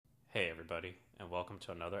Hey, everybody, and welcome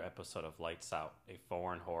to another episode of Lights Out, a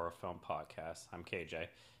foreign horror film podcast. I'm KJ.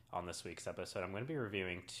 On this week's episode, I'm going to be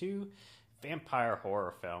reviewing two vampire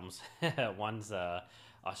horror films. One's a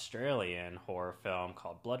Australian horror film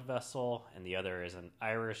called Blood Vessel, and the other is an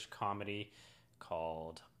Irish comedy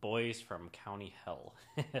called Boys from County Hell.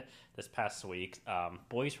 This past week,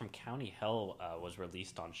 Boys from County Hell was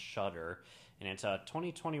released on Shudder, and it's a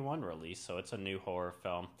 2021 release, so it's a new horror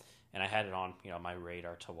film. And I had it on, my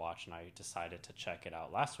radar to watch, and I decided to check it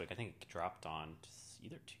out last week. I think it dropped on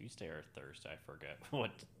either Tuesday or Thursday. I forget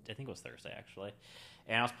what. I think it was Thursday actually.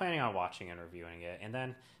 And I was planning on watching and reviewing it, and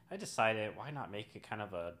then I decided why not make it kind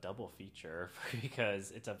of a double feature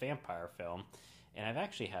because it's a vampire film, and I've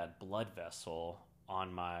actually had Blood Vessel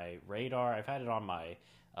on my radar. I've had it on my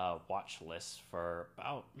watch list for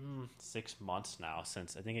about 6 months now,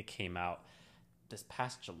 since I think it came out this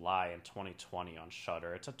past July in 2020 on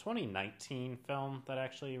Shudder. It's a 2019 film that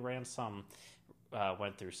actually went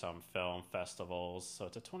through some film festivals. So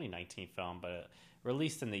it's a 2019 film, but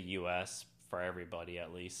released in the U.S. for everybody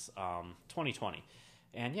at least 2020.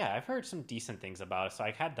 And yeah, I've heard some decent things about it, so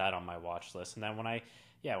I had that on my watch list. And then when I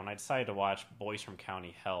decided to watch Boys from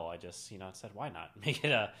County Hell, I just said why not make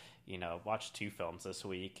it a watch two films this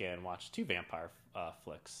week and watch two vampire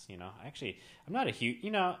flicks. I'm not a huge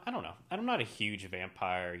I don't know, I'm not a huge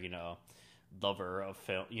vampire lover of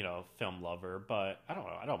film, film lover, but I don't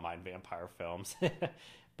know, I don't mind vampire films.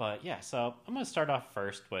 But yeah, so I'm gonna start off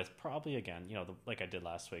first with probably again like I did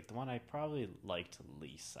last week, the one I probably liked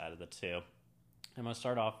least out of the two. I'm gonna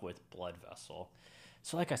start off with Blood Vessel.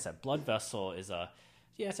 So like I said, Blood Vessel is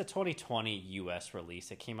it's a 2020 US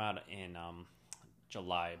release. It came out in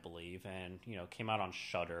July, I believe, and came out on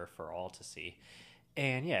Shudder for all to see.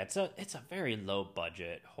 And yeah, it's a very low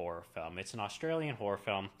budget horror film. It's an Australian horror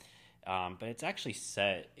film, but it's actually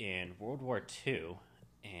set in World War II,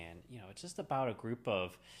 and it's just about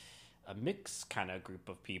a mixed kind of group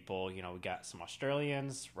of people. We got some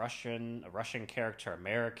Australians, a Russian character,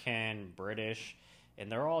 American, British, and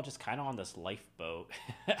they're all just kind of on this lifeboat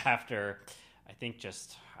after I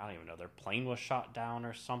don't even know, their plane was shot down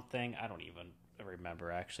or something. I don't even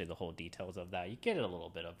remember actually the whole details of that. You get a little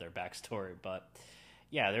bit of their backstory, but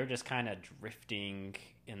yeah, they're just kind of drifting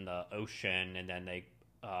in the ocean, and then they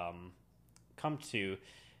come to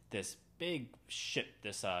this big ship,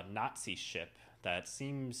 this Nazi ship that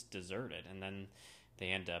seems deserted, and then they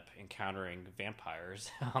end up encountering vampires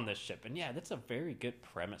on this ship. And yeah, that's a very good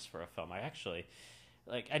premise for a film.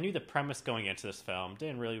 I knew the premise going into this film,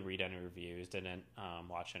 didn't really read any reviews, didn't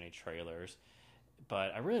watch any trailers,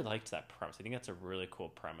 but I really liked that premise. I think that's a really cool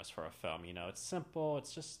premise for a film. It's simple.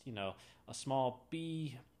 It's just a small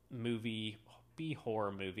B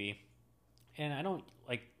horror movie, and I don't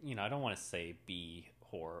I don't want to say B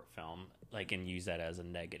horror film and use that as a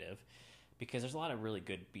negative, because there's a lot of really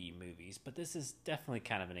good B movies, but this is definitely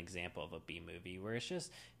kind of an example of a B movie where it's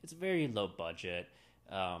very low budget.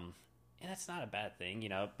 And that's not a bad thing,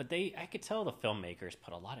 but I could tell the filmmakers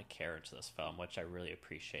put a lot of care into this film, which I really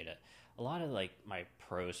appreciate it. A lot of my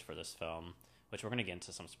pros for this film, which we're going to get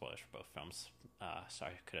into some spoilers for both films.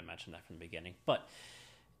 Sorry, I could have mentioned that from the beginning. But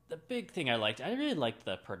the big thing I really liked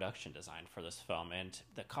the production design for this film, and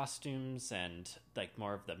the costumes, and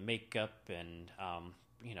more of the makeup and,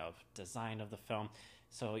 design of the film.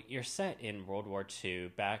 So you're set in World War II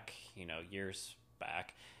back, years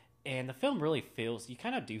back. And the film really you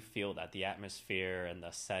kind of do feel that the atmosphere and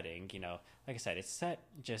the setting, like I said, it's set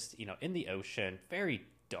just, in the ocean, very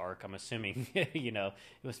dark. I'm assuming, it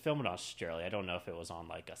was filmed in Australia. I don't know if it was on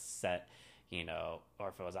a set, or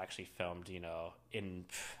if it was actually filmed, in,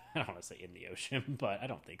 I don't want to say in the ocean, but I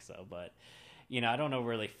don't think so. But, I don't know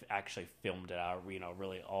really actually filmed it out,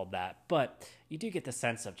 really all that. But you do get the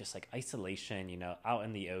sense of just isolation, out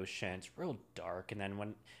in the ocean. It's real dark. And then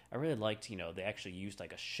when I really liked, they actually used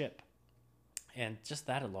a ship. And just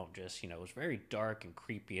that alone was very dark and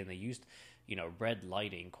creepy. And they used, red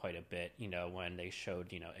lighting quite a bit, when they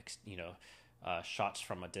showed, shots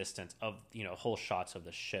from a distance of, whole shots of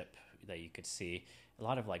the ship that you could see. A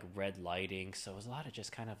lot of red lighting. So it was a lot of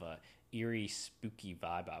just kind of a eerie, spooky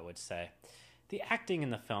vibe, I would say. The acting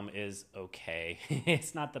in the film is okay.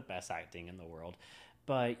 It's not the best acting in the world,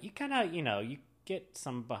 but you kind of, you get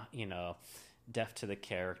some, depth to the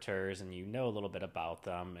characters, and a little bit about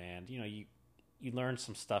them, and you learn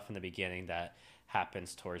some stuff in the beginning that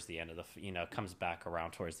happens towards the end of the, comes back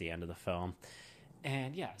around towards the end of the film.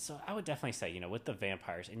 And yeah, so I would definitely say, with the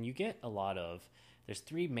vampires, and you get a lot of, there's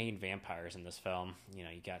three main vampires in this film. You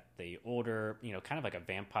got the older, kind of like a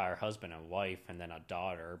vampire husband and wife, and then a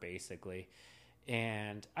daughter, basically.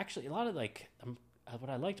 And actually, a lot of what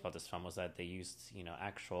I liked about this film was that they used,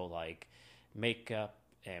 actual like makeup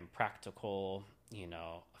and practical,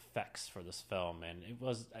 effects for this film, and it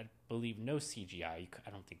was, I believe, no CGI. I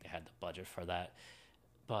don't think they had the budget for that,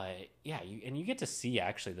 but yeah, you get to see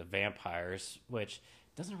actually the vampires, which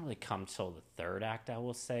doesn't really come till the third act, I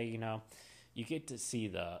will say. You get to see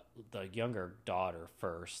the younger daughter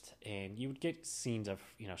first, and you would get scenes of,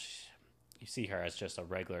 you see her as just a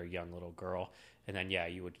regular young little girl, and then yeah,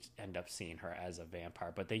 you would end up seeing her as a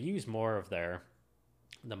vampire. But they use more of the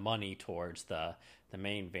money towards the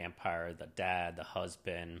main vampire, the dad, the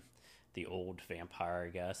husband, the old vampire, I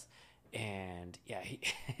guess. And yeah, he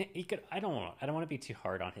he could. I don't want to be too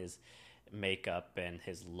hard on his makeup and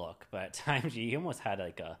his look, but at times he almost had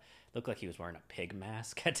like a looked like he was wearing a pig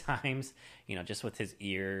mask at times. Just with his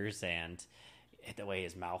ears and the way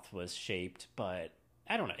his mouth was shaped. But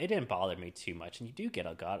I don't know. It didn't bother me too much, and you do get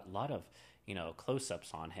a lot of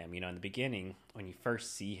close-ups on him. In the beginning when you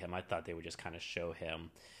first see him, I thought they would just kind of show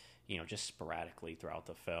him, just sporadically throughout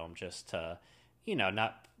the film, just to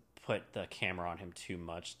not put the camera on him too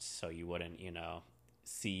much, so you wouldn't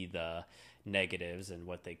see the negatives and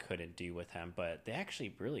what they couldn't do with him. But they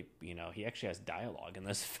actually really, he actually has dialogue in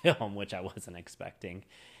this film, which I wasn't expecting.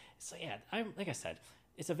 So yeah, like I said,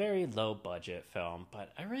 it's a very low budget film,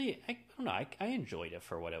 but I don't know, I enjoyed it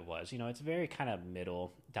for what it was. It's very kind of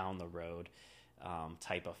middle down the road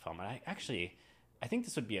type of film. And I think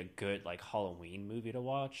this would be a good like Halloween movie to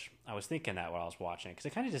watch. I was thinking that while I was watching it, because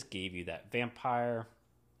it kind of just gave you that vampire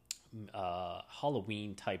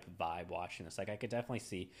Halloween type vibe watching this. Like I could definitely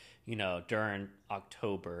see, during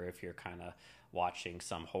October, if you're kind of watching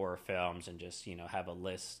some horror films and just, have a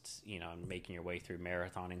list, and making your way through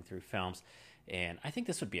marathoning through films. And I think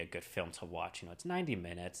this would be a good film to watch. It's 90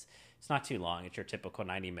 minutes. It's not too long. It's your typical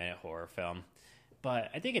 90-minute horror film.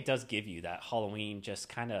 But I think it does give you that Halloween just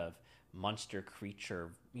kind of monster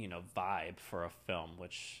creature, vibe for a film,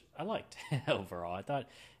 which I liked overall. I thought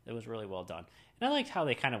it was really well done. And I liked how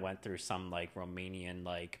they kind of went through some like Romanian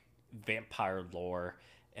like vampire lore.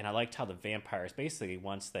 And I liked how the vampires basically,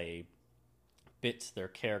 once they bit their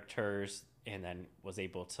characters and then was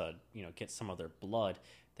able to, get some of their blood,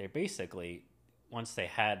 they basically, once they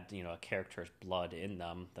had, a character's blood in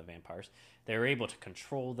them, the vampires, they were able to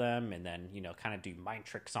control them and then, kind of do mind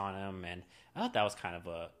tricks on them. And I thought that was kind of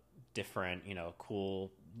a different,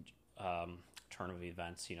 cool turn of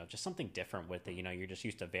events, just something different with it. You're just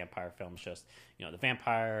used to vampire films, just, the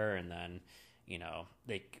vampire, and then,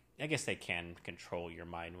 I guess they can control your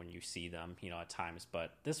mind when you see them, at times.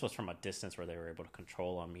 But this was from a distance where they were able to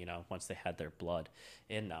control them, once they had their blood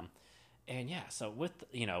in them. And yeah, so with,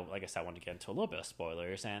 like I said, I wanted to get into a little bit of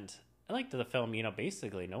spoilers, and I liked the film,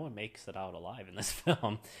 basically no one makes it out alive in this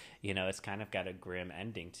film. It's kind of got a grim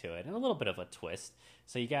ending to it and a little bit of a twist.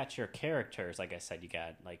 So you got your characters, like I said, you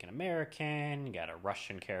got like an American, you got a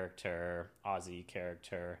Russian character, Aussie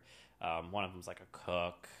character, one of them's like a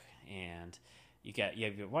cook, and you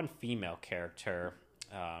have one female character,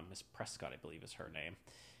 Miss Prescott, I believe is her name.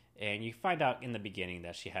 And you find out in the beginning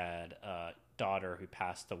that she had a daughter who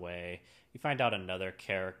passed away. You find out another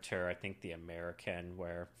character, I think the American,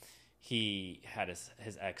 where he had his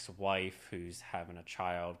ex-wife who's having a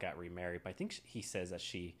child, got remarried. But I think he says that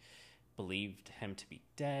she believed him to be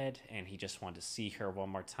dead and he just wanted to see her one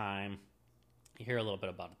more time. You hear a little bit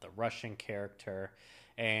about the Russian character.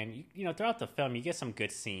 And, throughout the film, you get some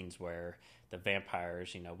good scenes where the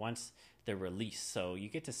vampires, once they're released, so you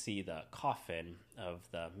get to see the coffin of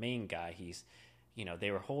the main guy. He's,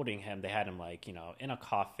 they were holding him. They had him, like, in a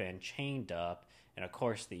coffin, chained up. And, of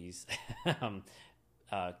course, these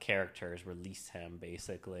characters release him,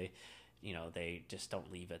 basically. They just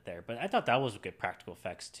don't leave it there. But I thought that was good practical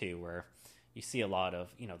effects, too, where you see a lot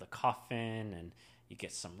of, the coffin, and you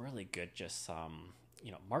get some really good just,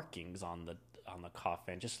 markings on the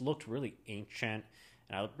coffin. Just looked really ancient,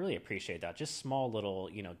 and I really appreciate that. Just small little,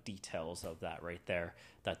 details of that right there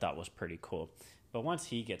that I thought was pretty cool. But once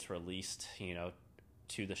he gets released,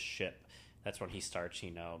 to the ship, that's when he starts,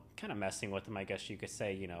 kind of messing with him, I guess you could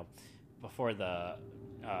say. Before the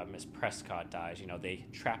Miss Prescott dies, they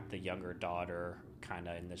trap the younger daughter kind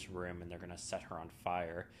of in this room, and they're going to set her on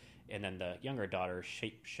fire. And then the younger daughter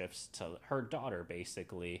shapeshifts to her daughter,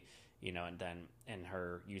 basically, and then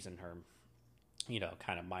her using her,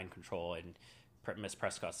 kind of mind control, and Miss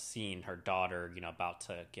Prescott's seeing her daughter, about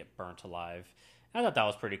to get burnt alive. I thought that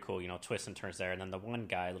was pretty cool, twists and turns there. And then the one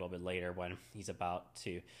guy a little bit later, when he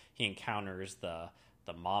encounters the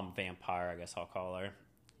mom vampire, I guess I'll call her.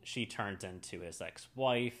 She turns into his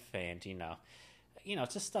ex-wife, and,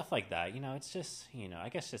 it's just stuff like that. It's just, I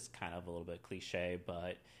guess it's kind of a little bit cliche,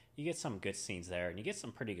 but you get some good scenes there, and you get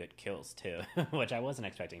some pretty good kills too, which I wasn't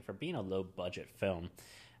expecting for being a low budget film.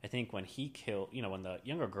 I think when he killed, when the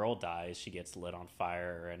younger girl dies, she gets lit on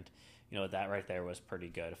fire, and that right there was pretty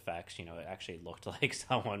good effects. It actually looked like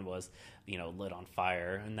someone was, lit on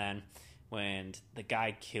fire. And then when the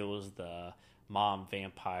guy kills the mom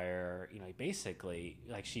vampire, he basically,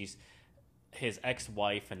 like, she's his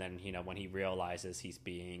ex-wife, and then when he realizes he's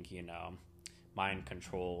being mind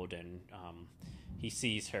controlled, and he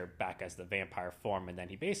sees her back as the vampire form, and then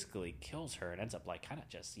he basically kills her and ends up like kind of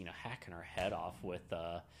just hacking her head off with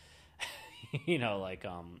like not even know what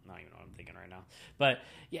I'm thinking right now, but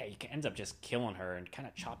yeah, he ends up just killing her and kind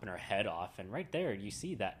of chopping her head off. And right there you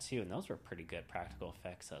see that too, and those were pretty good practical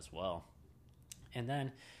effects as well. And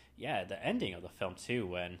then yeah, the ending of the film too,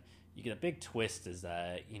 when you get a big twist is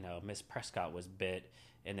that Miss Prescott was bit,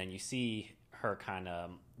 and then you see her kind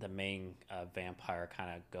of the main vampire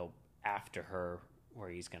kind of go after her, where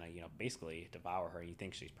he's gonna basically devour her. You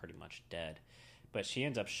think she's pretty much dead, but she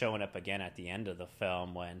ends up showing up again at the end of the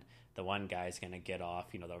film when the one guy's gonna get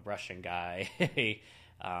off. The Russian guy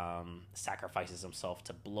sacrifices himself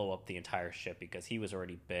to blow up the entire ship because he was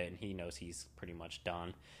already bit and he knows he's pretty much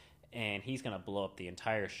done, and he's gonna blow up the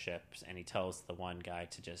entire ship. And he tells the one guy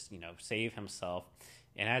to just save himself.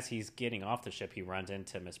 And as he's getting off the ship, he runs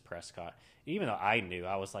into Miss Prescott. Even though I knew,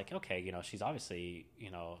 I was like, okay, she's obviously,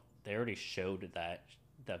 they already showed that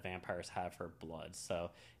the vampires have her blood.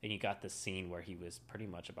 So, and you got the scene where he was pretty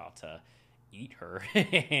much about to eat her.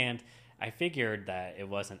 And I figured that it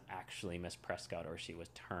wasn't actually Miss Prescott, or she was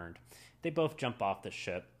turned. They both jump off the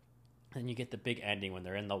ship. And you get the big ending when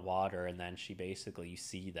they're in the water, and then she basically, you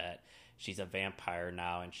see that she's a vampire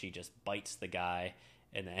now, and she just bites the guy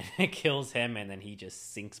and then kills him, and then he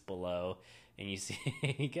just sinks below. And you see,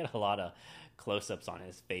 you get a lot of close-ups on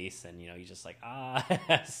his face, and he's just like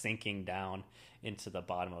sinking down into the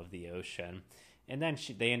bottom of the ocean. And then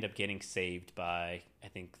they end up getting saved by, I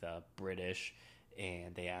think, the British,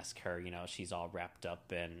 and they ask her, she's all wrapped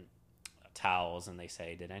up in towels, and they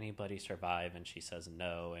say, did anybody survive? And she says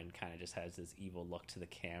no, and kind of just has this evil look to the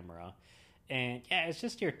camera. And yeah, it's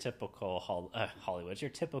just your typical Hollywood. It's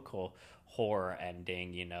your typical horror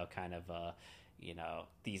ending, kind of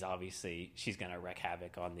these, obviously she's gonna wreak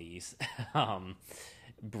havoc on these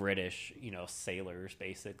British sailors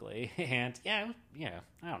basically. And yeah,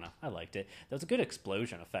 I don't know, I liked it. There was a good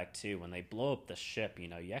explosion effect too when they blow up the ship.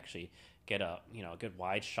 You actually get a good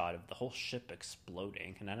wide shot of the whole ship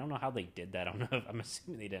exploding, and I don't know how they did that. I don't know if, I'm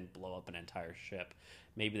assuming they didn't blow up an entire ship.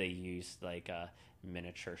 Maybe they used like a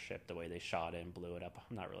miniature ship, the way they shot it and blew it up.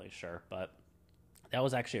 I'm not really sure, but that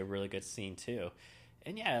was actually a really good scene too.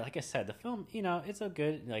 And yeah, like I said, the film, it's a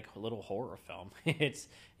good like little horror film. It's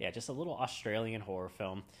just a little Australian horror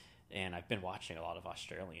film, and I've been watching a lot of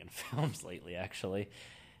Australian films lately actually.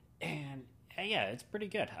 And yeah, it's pretty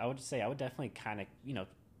good. I would say I would definitely kind of,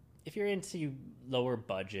 if you're into lower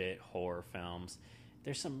budget horror films,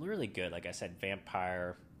 there's some really good, like I said,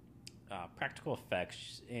 vampire practical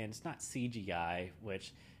effects, and it's not CGI,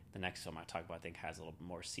 which the next film I talk about I think has a little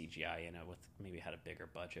more CGI in it, with maybe had a bigger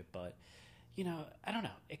budget. But I don't know,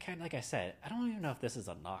 it kind of, like I said, I don't even know if this is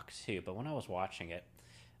a knock too, but when I was watching it,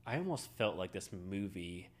 I almost felt like this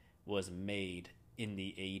movie was made in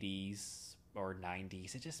the 80s or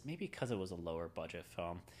 90s. It just, maybe because it was a lower budget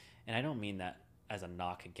film, and I don't mean that as a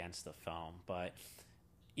knock against the film, but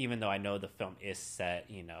even though I know the film is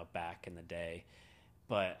set back in the day,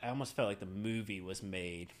 but I almost felt like the movie was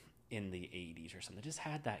made in the 80s or something. It just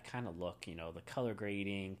had that kind of look, the color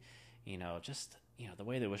grading, just the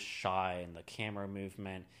way that it was shot and the camera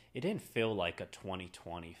movement. It didn't feel like a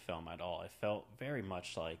 2020 film at all. It felt very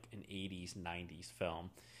much like an 80s, 90s film.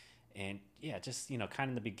 And yeah, just kind of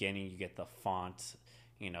in the beginning you get the font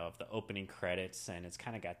of the opening credits, and it's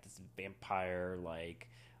kind of got this vampire like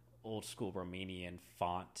old school Romanian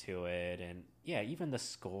font to it. And yeah, even the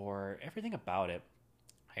score, everything about it,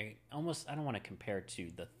 I don't want to compare to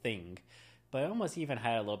The Thing, but it almost even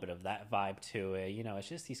had a little bit of that vibe to it. It's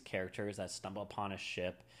just these characters that stumble upon a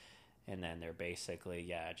ship, and then they're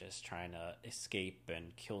basically, just trying to escape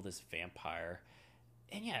and kill this vampire.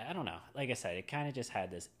 And yeah, I don't know. Like I said, it kind of just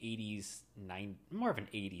had this 80s, more of an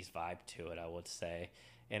 80s vibe to it, I would say.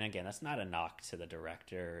 And again, that's not a knock to the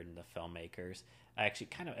director and the filmmakers. I actually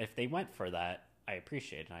if they went for that, I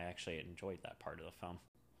appreciate it, and I actually enjoyed that part of the film.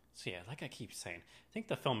 So yeah, like I keep saying, I think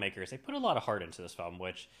the filmmakers, they put a lot of heart into this film,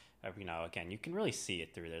 which, again, you can really see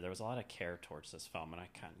it through there. There was a lot of care towards this film, and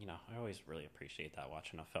I always really appreciate that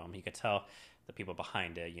watching a film. You could tell the people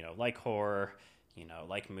behind it, like horror,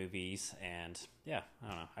 like movies, and yeah, I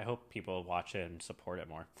don't know. I hope people watch it and support it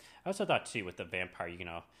more. I also thought too, with the vampire,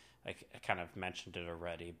 I kind of mentioned it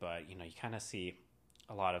already, but you know, you kind of see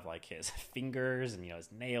a lot of like his fingers and you know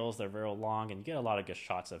his nails. They're very long, and you get a lot of good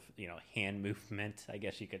shots of you know hand movement, I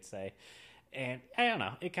guess you could say. And I don't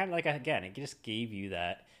know, it kind of like again, it just gave you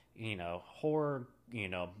that you know horror, you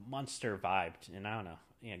know monster vibe, and I don't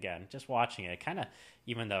know. Again, just watching it, kind of,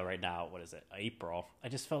 even though right now, what is it, April? I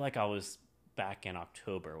just felt like I was back in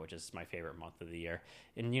October, which is my favorite month of the year,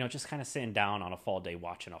 and you know, just kind of sitting down on a fall day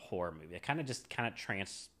watching a horror movie. It kind of just kind of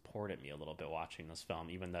transported me a little bit watching this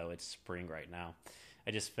film, even though it's spring right now.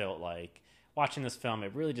 I just felt like watching this film,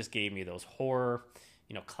 it really just gave me those horror,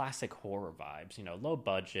 you know, classic horror vibes, you know, low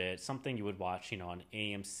budget, something you would watch, you know, on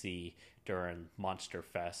AMC during Monster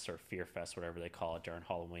Fest or Fear Fest, whatever they call it during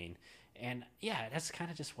Halloween. And yeah, that's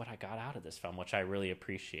kind of just what I got out of this film, which I really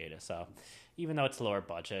appreciated. So even though it's lower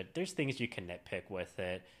budget, there's things you can nitpick with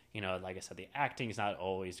it. You know, like I said, the acting is not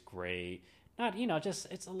always great. Not, you know, just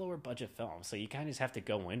it's a lower budget film. So you kind of just have to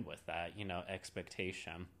go in with that, you know,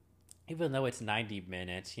 expectation. Even though it's 90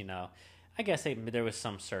 minutes, you know, I guess there was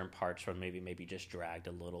some certain parts where maybe just dragged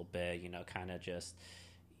a little bit, you know, kind of just,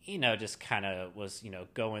 you know, just kind of was, you know,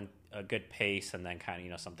 going a good pace, and then kind of, you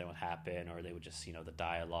know, something would happen, or they would just, you know, the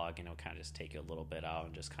dialogue, you know, kind of just take it a little bit out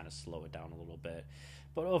and just kind of slow it down a little bit.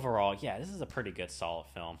 But overall, yeah, this is a pretty good, solid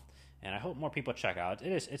film, and I hope more people check out.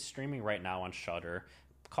 It's streaming right now on Shudder,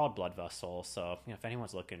 called Blood Vessel. So, you know, if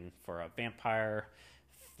anyone's looking for a vampire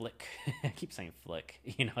flick, I keep saying flick,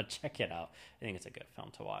 you know, check it out. I think it's a good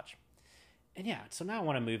film to watch. And yeah, so now I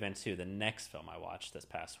want to move into the next film I watched this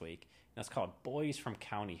past week. And that's called Boys from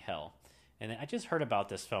County Hell. And I just heard about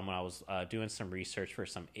this film when I was doing some research for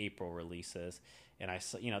some April releases. And I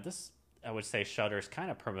saw, you know, this, I would say Shudder's kind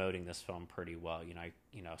of promoting this film pretty well. I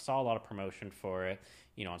saw a lot of promotion for it,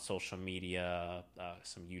 you know, on social media,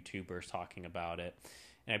 some YouTubers talking about it.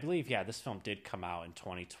 And I believe, yeah, this film did come out in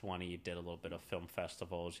 2020. It did a little bit of film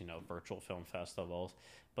festivals, you know, virtual film festivals.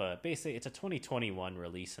 But basically, it's a 2021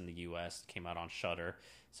 release in the U.S. It came out on Shudder.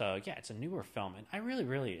 So, yeah, it's a newer film. And I really,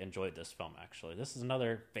 really enjoyed this film, actually. This is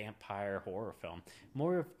another vampire horror film.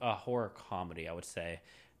 More of a horror comedy, I would say.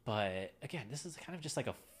 But, again, this is kind of just like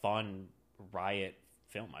a fun riot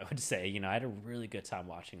film, I would say. You know, I had a really good time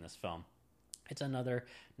watching this film. It's another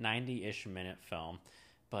 90-ish minute film.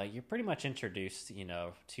 But you're pretty much introduced, you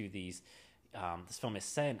know, to these. This film is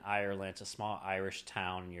set in Ireland. It's a small Irish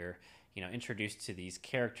town. You're, you know, introduced to these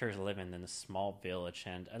characters living in a small village,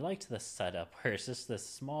 and I liked the setup where it's just this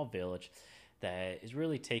small village that is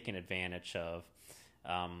really taking advantage of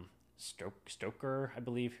Stoker, I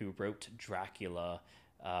believe, who wrote Dracula.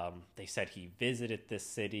 They said he visited this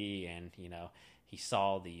city, and you know, he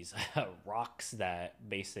saw these rocks that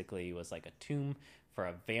basically was like a tomb for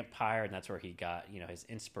a vampire, and that's where he got, you know, his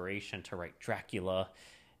inspiration to write Dracula.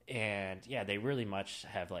 And yeah, they really much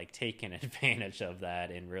have like taken advantage of that,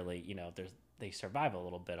 and really, you know, they survive a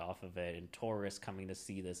little bit off of it, and tourists coming to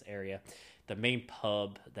see this area. The main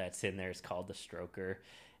pub that's in there is called the Stroker,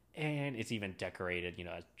 and it's even decorated,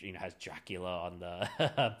 has Dracula on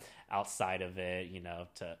the outside of it, you know,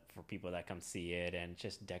 for people that come see it, and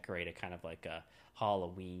just decorated kind of like a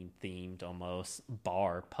Halloween themed almost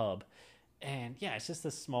pub. And yeah, it's just a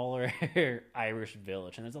smaller Irish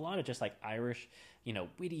village. And there's a lot of just like Irish, you know,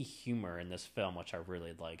 witty humor in this film, which I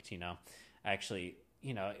really liked, you know. It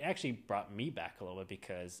actually brought me back a little bit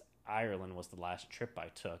because Ireland was the last trip I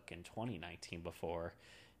took in 2019 before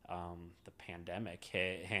the pandemic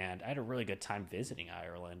hit. And I had a really good time visiting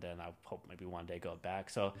Ireland, and I hope maybe one day go back.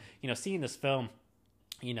 So, you know, seeing this film,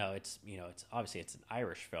 it's obviously it's an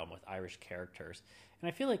Irish film with Irish characters. And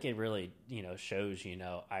I feel like it really, you know, shows, you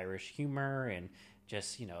know, Irish humor, and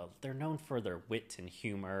just, you know, they're known for their wit and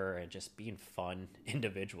humor and just being fun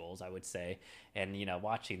individuals, I would say. And, you know,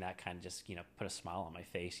 watching that kind of just, you know, put a smile on my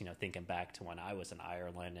face, you know, thinking back to when I was in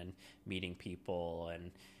Ireland and meeting people and,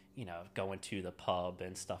 you know, going to the pub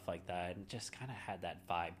and stuff like that, and just kind of had that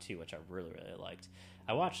vibe too, which I really, really liked.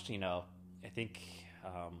 I watched, you know, I think,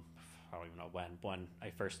 I don't even know when I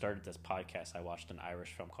first started this podcast, I watched an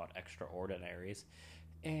Irish film called Extraordinaries,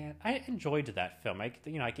 and I enjoyed that film. I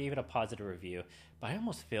gave it a positive review, but I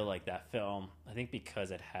almost feel like that film, I think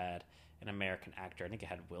because it had an American actor, I think it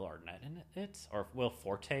had Will Arnett in it, or Will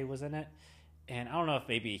Forte was in it, and I don't know if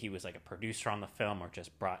maybe he was like a producer on the film or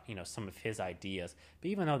just brought, you know, some of his ideas. But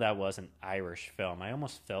even though that was an Irish film, I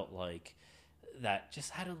almost felt like that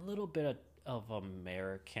just had a little bit of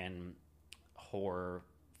American horror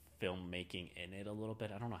filmmaking in it a little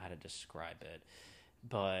bit. I don't know how to describe it,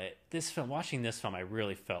 but watching this film, I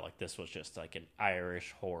really felt like this was just like an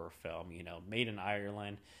Irish horror film, you know, made in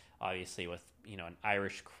Ireland, obviously with, you know, an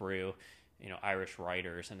Irish crew. Irish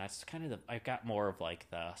writers, and that's kind of I got more of like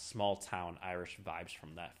the small town Irish vibes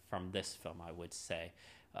from this film, I would say.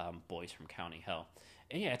 Boys from County Hell.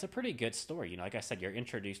 And yeah, it's a pretty good story. Like I said, you're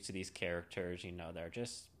introduced to these characters. They're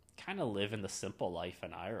just kind of living the simple life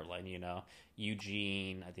in Ireland.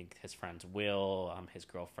 Eugene, I think his friend's Will, his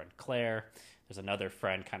girlfriend Claire. There's another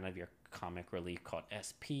friend, kind of your comic relief, called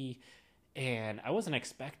SP. And I wasn't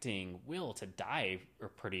expecting Will to die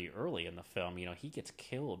pretty early in the film. He gets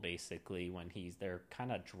killed basically when they're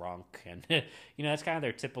kind of drunk, and that's kind of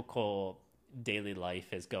their typical daily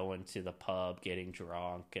life, is going to the pub, getting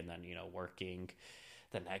drunk, and then working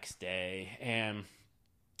the next day. And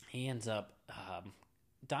he ends up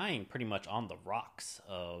dying pretty much on the rocks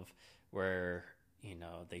of where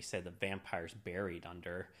they said the vampire's buried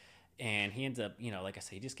under. And he ends up, like I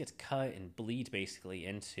said, he just gets cut and bleeds basically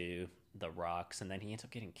into the rocks, and then he ends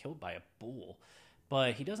up getting killed by a bull.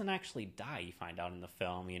 But he doesn't actually die, you find out in the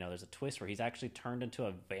film. There's a twist where he's actually turned into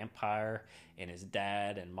a vampire, and his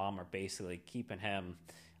dad and mom are basically keeping him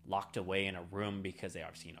locked away in a room because they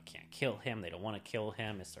obviously, can't kill him. They don't want to kill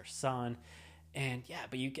him. It's their son. And yeah,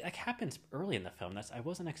 but that happens early in the film. I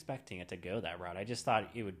wasn't expecting it to go that route. I just thought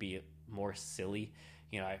it would be more silly.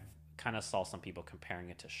 I kind of saw some people comparing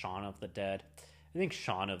it to Shaun of the Dead. I think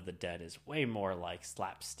Shaun of the Dead is way more like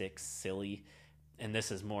slapstick, silly, and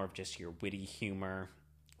this is more of just your witty humor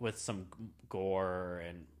with some gore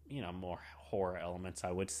and more horror elements,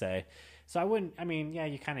 I would say. So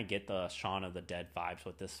you kind of get the Shaun of the Dead vibes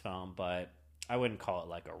with this film, but I wouldn't call it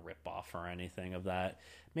like a ripoff or anything of that.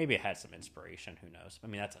 Maybe it had some inspiration, who knows.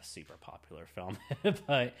 That's a super popular film.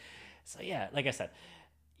 But so yeah, like I said,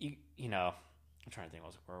 I'm trying to think,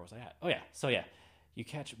 where was I at? Oh yeah, so yeah, you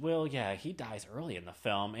catch Will. Yeah, he dies early in the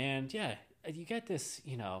film, and yeah, you get this.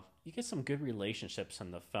 You get some good relationships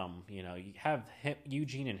in the film. You have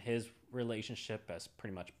Eugene and his relationship as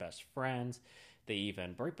pretty much best friends. They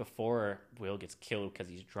even, right before Will gets killed because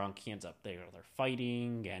he's drunk, he ends up there. They're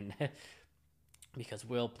fighting, and because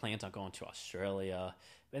Will plans on going to Australia,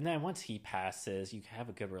 and then once he passes, you have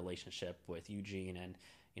a good relationship with Eugene and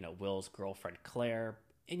Will's girlfriend Claire.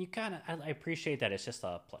 And you I appreciate that it's just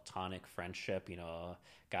a platonic friendship, a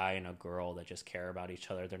guy and a girl that just care about each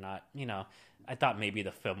other. They're not, I thought maybe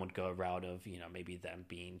the film would go a route of, maybe them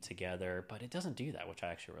being together, but it doesn't do that, which I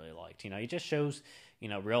actually really liked. It just shows,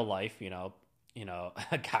 real life,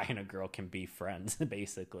 a guy and a girl can be friends,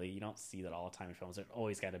 basically. You don't see that all the time in films. There's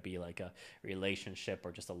always got to be like a relationship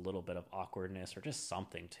or just a little bit of awkwardness or just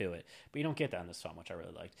something to it. But you don't get that in this film, which I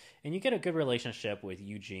really liked. And you get a good relationship with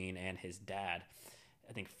Eugene and his dad.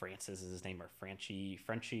 I think Francis is his name, or Frenchie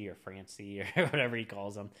or Francie or whatever he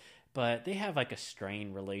calls them. But they have like a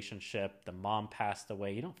strained relationship. The mom passed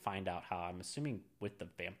away. You don't find out how. I'm assuming with the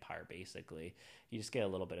vampire, basically. You just get a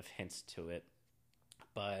little bit of hints to it.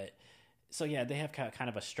 But so yeah, they have kind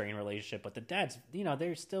of a strained relationship. But the dad's,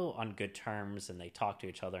 they're still on good terms, and they talk to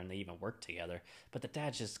each other, and they even work together. But the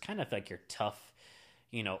dad's just kind of like your tough,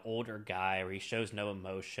 older guy where he shows no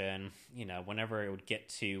emotion. Whenever it would get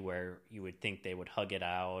to where you would think they would hug it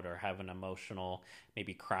out or have an emotional,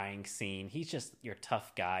 maybe crying scene, he's just your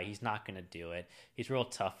tough guy. He's not going to do it. He's real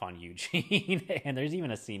tough on Eugene. And there's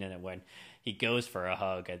even a scene in it when he goes for a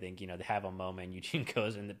hug. I think, they have a moment, Eugene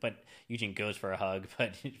goes for a hug,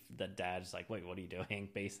 but the dad's like, wait, what are you doing?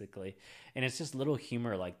 Basically. And it's just little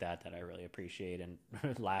humor like that I really appreciate, and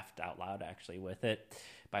laughed out loud actually with it.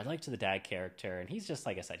 But I liked the dad character, and he's just,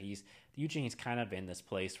 like I said, Eugene's kind of in this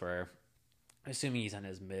place where, assuming he's in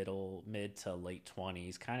his mid to late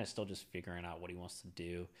 20s, kind of still just figuring out what he wants to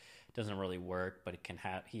do. Doesn't really work, but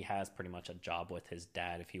he has pretty much a job with his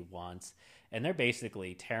dad if he wants. And they're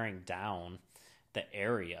basically tearing down the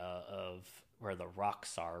area of where the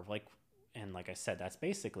rocks are. And like I said, that's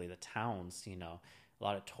basically the towns, a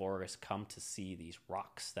lot of tourists come to see these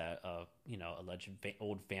rocks that alleged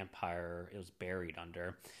old vampire was buried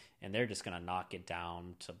under, and they're just gonna knock it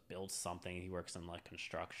down to build something. He works in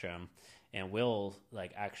construction, and Will,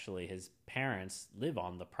 actually his parents live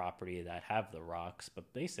on the property that have the rocks,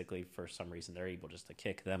 but basically for some reason they're able just to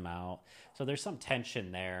kick them out. So there's some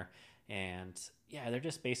tension there, and yeah, they're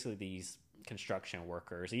just basically these construction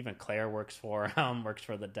workers. Even Claire works for him, works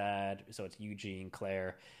for the dad. So it's Eugene,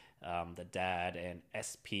 Claire, the dad, and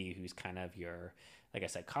SP, who's kind of your, like I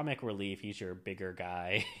said, comic relief. He's your bigger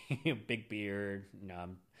guy, big beard,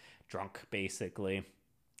 drunk basically.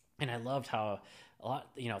 And I loved how a lot,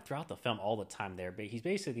 throughout the film, all the time there, but he's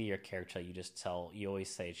basically your character. You just you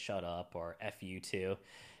always say shut up or F you too.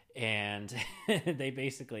 And they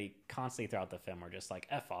basically constantly throughout the film are just like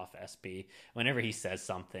F off SP. Whenever he says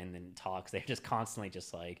something and talks, they're just constantly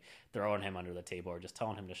just like throwing him under the table or just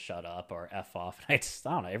telling him to shut up or F off. And I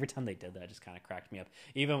don't know, every time they did that, it just kind of cracked me up.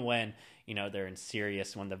 Even when, they're in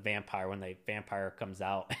serious, when the vampire comes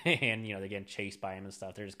out and, they're getting chased by him and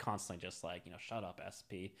stuff, they're just constantly just like, shut up,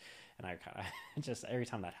 SP. And I kind of just, every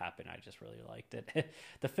time that happened, I just really liked it.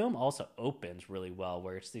 The film also opens really well,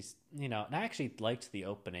 where it's these, and I actually liked the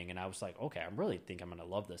opening, and I was like, okay, I really think I'm going to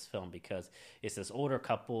love this film, because it's this older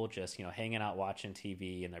couple just, hanging out watching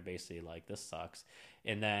TV, and they're basically like, this sucks.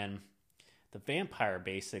 And then the vampire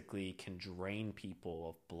basically can drain people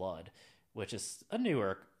of blood, which is a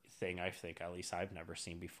newer thing, I think, at least I've never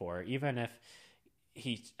seen before. Even if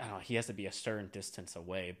he has to be a certain distance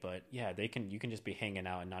away, but yeah, you can just be hanging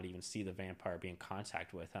out and not even see the vampire be in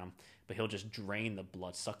contact with him, but he'll just drain the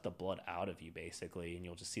blood, suck the blood out of you basically, and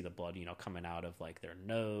you'll just see the blood, coming out of like their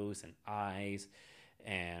nose and eyes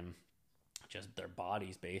and just their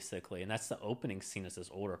bodies basically. And that's the opening scene, is this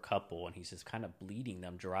older couple, and he's just kind of bleeding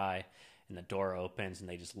them dry, and the door opens and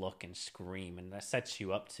they just look and scream, and that sets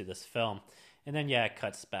you up to this film. And then, yeah, it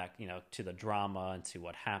cuts back, to the drama and to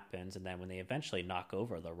what happens. And then when they eventually knock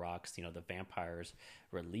over the rocks, the vampires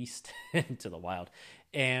released into the wild.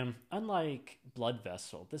 And unlike Blood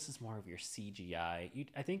Vessel, this is more of your CGI.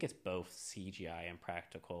 I think it's both CGI and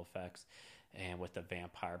practical effects, and with the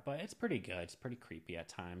vampire. But it's pretty good. It's pretty creepy at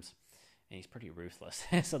times. And he's pretty ruthless.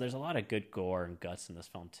 So there's a lot of good gore and guts in this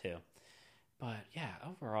film, too. But yeah,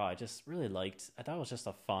 overall, I just really liked. I thought it was just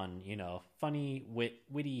a fun, funny,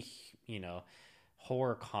 witty,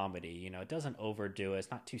 horror comedy. It doesn't overdo it.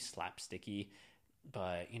 It's not too slapsticky,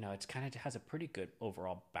 but it's kind of has a pretty good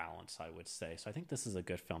overall balance, I would say. So I think this is a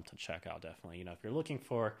good film to check out. Definitely, if you're looking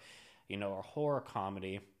for, a horror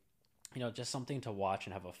comedy, just something to watch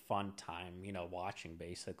and have a fun time, watching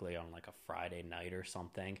basically on like a Friday night or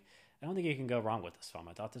something. I don't think you can go wrong with this film.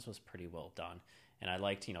 I thought this was pretty well done. And I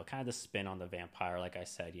liked, kind of the spin on the vampire. Like I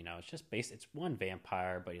said, it's just it's one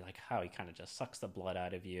vampire, but like how he kind of just sucks the blood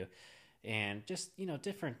out of you. And just,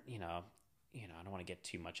 different, I don't want to get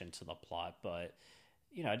too much into the plot, but,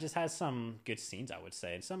 it just has some good scenes, I would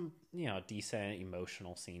say, and some, decent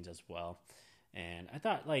emotional scenes as well. And I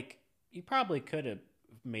thought, like, you probably could have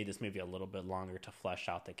made this movie a little bit longer to flesh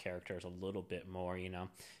out the characters a little bit more. You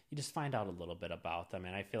just find out a little bit about them,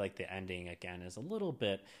 and I feel like the ending again is a little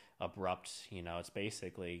bit abrupt. It's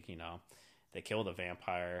basically, they kill the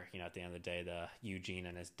vampire, at the end of the day, the Eugene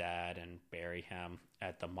and his dad, and bury him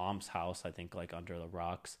at the mom's house, I think, like under the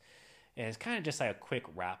rocks. And it's kind of just like a quick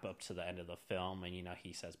wrap up to the end of the film, and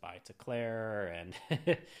he says bye to Claire, and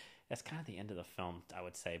that's kind of the end of the film, I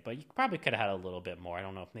would say. But you probably could have had a little bit more. I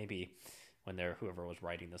don't know if maybe when whoever was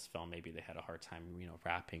writing this film, maybe they had a hard time,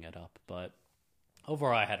 wrapping it up. But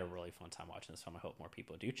overall, I had a really fun time watching this film. I hope more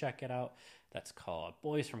people do check it out. That's called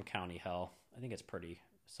Boys from County Hell. I think it's pretty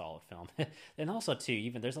solid film. And also, too,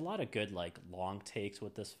 even there's a lot of good, like, long takes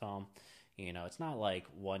with this film. It's not like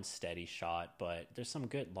one steady shot, but there's some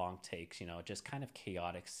good long takes, just kind of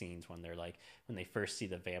chaotic scenes when they're like, when they first see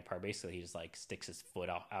the vampire, basically he just like sticks his foot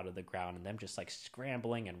out of the ground, and them just like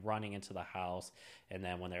scrambling and running into the house. And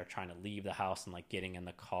then when they're trying to leave the house and like getting in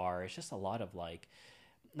the car, it's just a lot of like,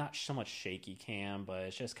 not so much shaky cam, but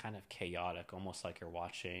it's just kind of chaotic, almost like you're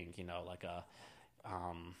watching, like a,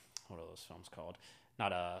 what are those films called?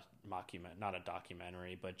 Not a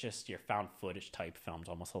documentary, but just your found footage type films,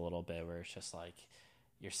 almost a little bit, where it's just like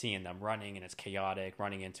you're seeing them running and it's chaotic,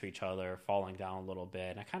 running into each other, falling down a little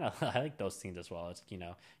bit. And I like those scenes as well. It's,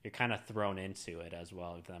 you're kind of thrown into it as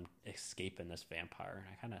well, with them escaping this vampire.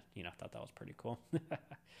 And I kind of, thought that was pretty cool.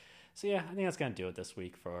 So yeah, I think that's going to do it this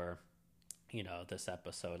week for, this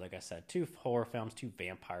episode. Like I said, 2 horror films, 2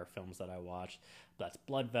 vampire films that I watched. That's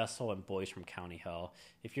Blood Vessel and Boys from County Hell.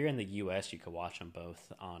 If you're in the U.S., you could watch them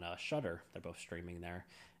both on Shudder. They're both streaming there.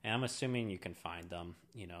 And I'm assuming you can find them,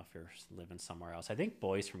 if you're living somewhere else. I think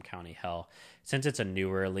Boys from County Hell, since it's a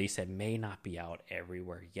newer release, it may not be out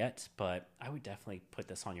everywhere yet, but I would definitely put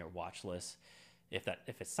this on your watch list. If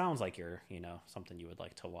it sounds like you're, something you would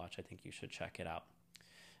like to watch, I think you should check it out.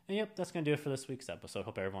 And yep, that's going to do it for this week's episode.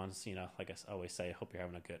 Hope everyone's, like I always say, hope you're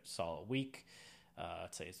having a good, solid week.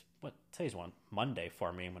 Today's Monday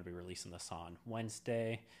for me. I'm going to be releasing this on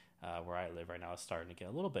Wednesday. Where I live right now, it's starting to get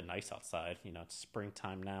a little bit nice outside. It's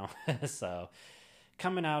springtime now. So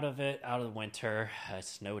coming out of the winter. It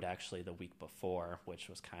snowed actually the week before, which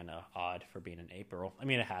was kind of odd for being in April. I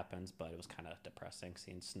mean, it happens, but it was kind of depressing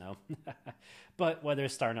seeing snow. But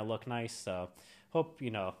weather's starting to look nice, so hope,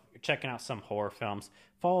 you're checking out some horror films.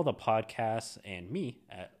 Follow the podcast and me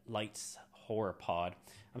at Lights Horror Pod.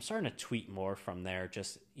 I'm starting to tweet more from there.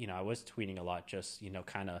 Just, I was tweeting a lot, just,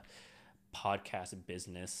 kind of podcast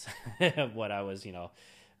business, what I was,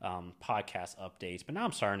 podcast updates. But now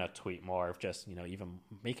I'm starting to tweet more of just, even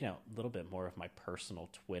making a little bit more of my personal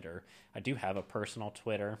Twitter. I do have a personal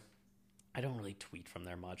Twitter. I don't really tweet from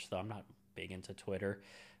there much, though. I'm not big into Twitter.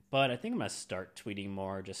 But I think I'm going to start tweeting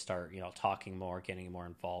more, just start, talking more, getting more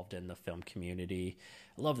involved in the film community.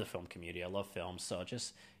 I love the film community. I love films. So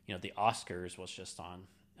just, the Oscars was just on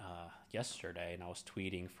yesterday, and I was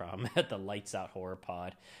tweeting from the Lights Out Horror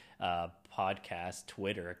Pod podcast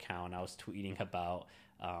Twitter account. I was tweeting about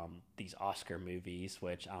these Oscar movies,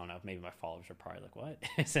 which I don't know, maybe my followers are probably like,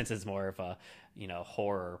 what? Since it's more of a,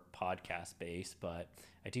 horror podcast base, but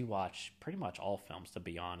I do watch pretty much all films, to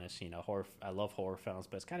be honest. Horror, I love horror films,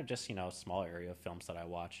 but it's kind of just, a small area of films that I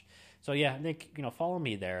watch. So yeah, I think, follow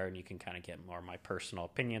me there, and you can kind of get more of my personal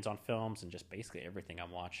opinions on films and just basically everything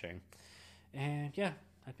I'm watching. And yeah,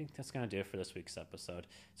 I think that's going to do it for this week's episode.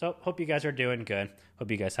 So hope you guys are doing good.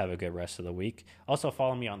 Hope you guys have a good rest of the week. Also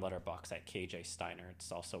follow me on Letterboxd at KJ Steiner.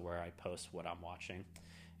 It's also where I post what I'm watching.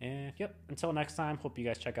 And yep, until next time, hope you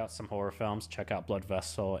guys check out some horror films. Check out Blood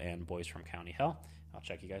Vessel and Boys from County Hell. I'll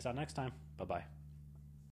check you guys out next time. Bye-bye.